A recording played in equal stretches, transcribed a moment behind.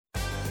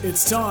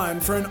It's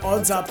time for an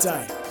odds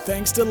update.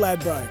 Thanks to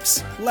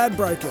Ladbrokes.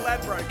 Ladbroker.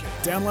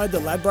 Download the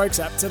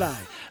Ladbrokes app today.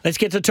 Let's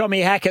get to Tommy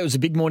Hackett. It was a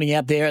big morning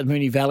out there at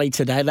Moonee Valley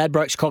today.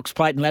 Ladbrokes Cox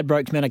Plate and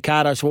Ladbrokes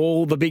Manikato, so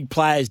all the big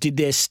players did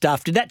their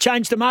stuff. Did that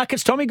change the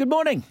markets, Tommy? Good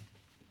morning.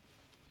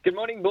 Good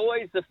morning,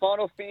 boys. The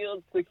final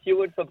field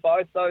secured for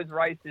both those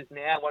races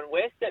now. When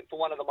we're set for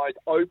one of the most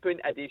open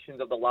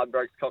editions of the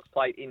Ladbrokes Cox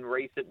Plate in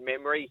recent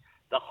memory,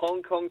 the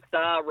Hong Kong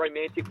Star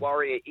Romantic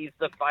Warrior is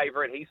the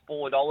favourite. He's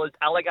 $4.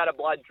 Alligator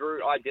Blood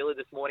Drew Ideally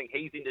this morning.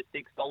 He's into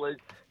 $6.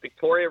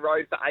 Victoria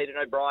Road for Aidan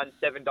O'Brien,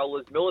 $7.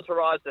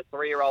 Militarised, the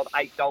 3-year-old,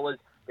 $8.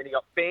 Then you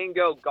got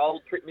Fangirl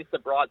Gold Trip, Mr.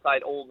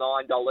 Brightside, all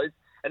 $9.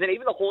 And then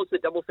even the horse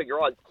at double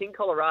figure odds, King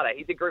Colorado,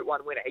 he's a Group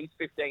 1 winner. He's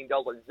 $15.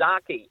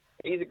 Zaki,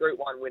 he's a Group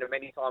 1 winner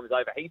many times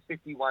over. He's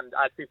 $15.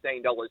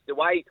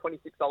 Dewey,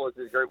 $26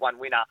 as a Group 1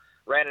 winner.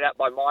 Rounded out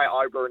by My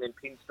Oberon and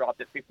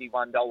Pinstripe at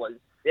 $51.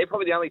 They're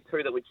probably the only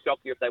two that would shock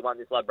you if they won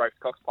this Ladbrokes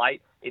Cox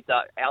Plate. It's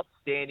an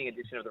outstanding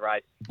edition of the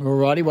race. All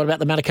righty, what about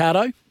the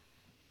Manikato?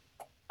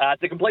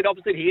 It's the complete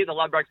opposite here, the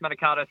Ladbrokes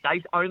Manikato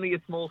Stakes. Only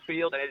a small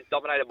field, and it's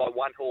dominated by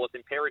one horse,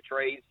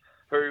 Imperatrice,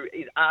 who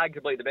is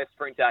arguably the best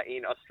sprinter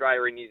in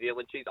Australia and New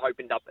Zealand. She's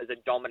opened up as a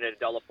dominant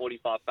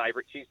 $1.45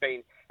 favourite. She's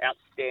been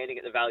outstanding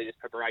at the Valley this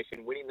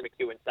preparation, winning the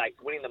McEwen Stakes,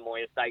 winning the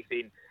Moir Stakes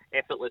in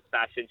effortless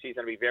fashion. She's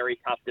going to be very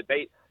tough to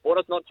beat.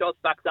 Borders Not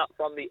Just backs up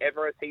from the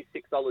Everest. He's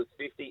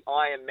 $6.50.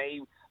 I Am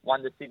Me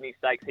won the Sydney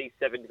Stakes. He's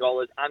 $7.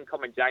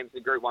 Uncommon James,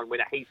 the Group 1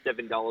 winner. He's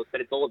 $7. But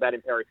it's all about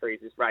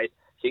Imperatrice this race.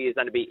 She is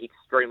going to be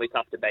extremely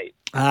tough to beat.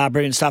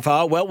 Brilliant stuff.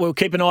 Oh, well, we'll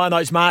keep an eye on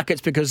those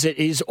markets because it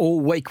is all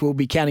week. We'll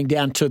be counting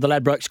down to the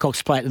Ladbrokes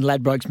Cox Plate and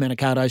Ladbrokes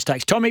Manikato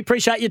Stakes. Tommy,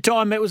 appreciate your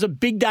time. It was a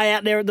big day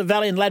out there at the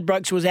Valley, and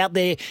Ladbrokes was out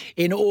there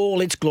in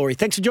all its glory.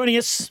 Thanks for joining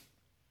us.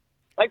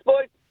 Thanks,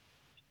 boys.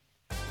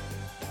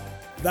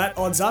 That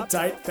odds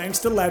update thanks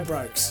to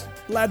Ladbrokes.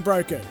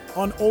 Ladbroker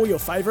on all your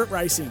favourite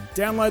racing.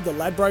 Download the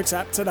Ladbrokes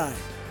app today.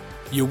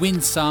 You win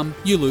some,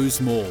 you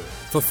lose more.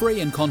 For free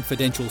and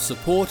confidential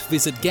support,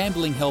 visit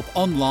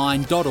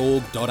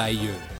gamblinghelponline.org.au.